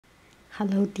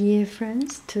Hello dear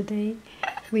friends, today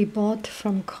we bought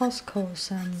from Costco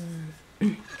some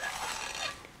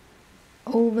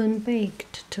oven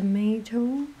baked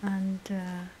tomato and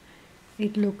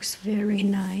it looks very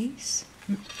nice.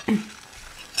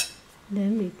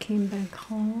 Then we came back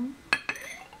home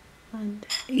and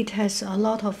it has a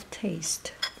lot of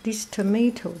taste. This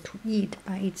tomato to eat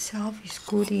by itself is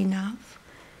good enough,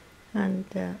 and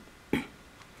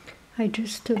I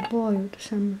just boiled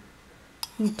some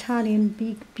Italian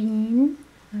big bean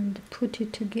and put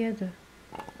it together.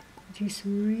 It is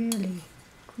really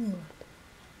good.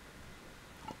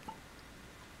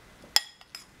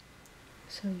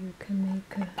 So you can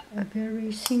make a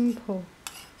very simple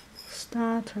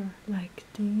starter like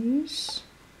this,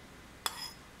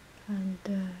 and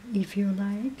if you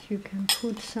like you can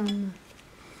put some,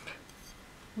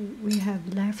 we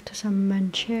have left some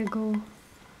manchego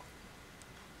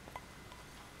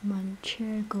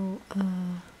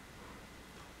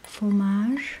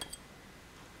fromage,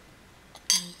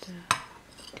 and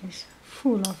it is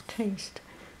full of taste.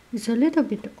 It's a little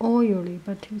bit oily,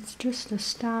 but it's just a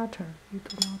starter. You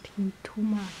do not eat too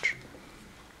much.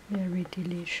 Very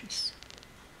delicious.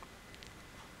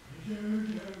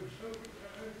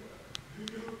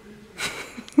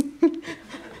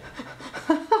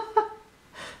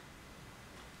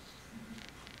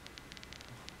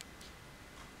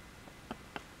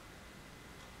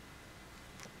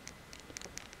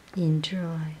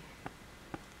 Enjoy.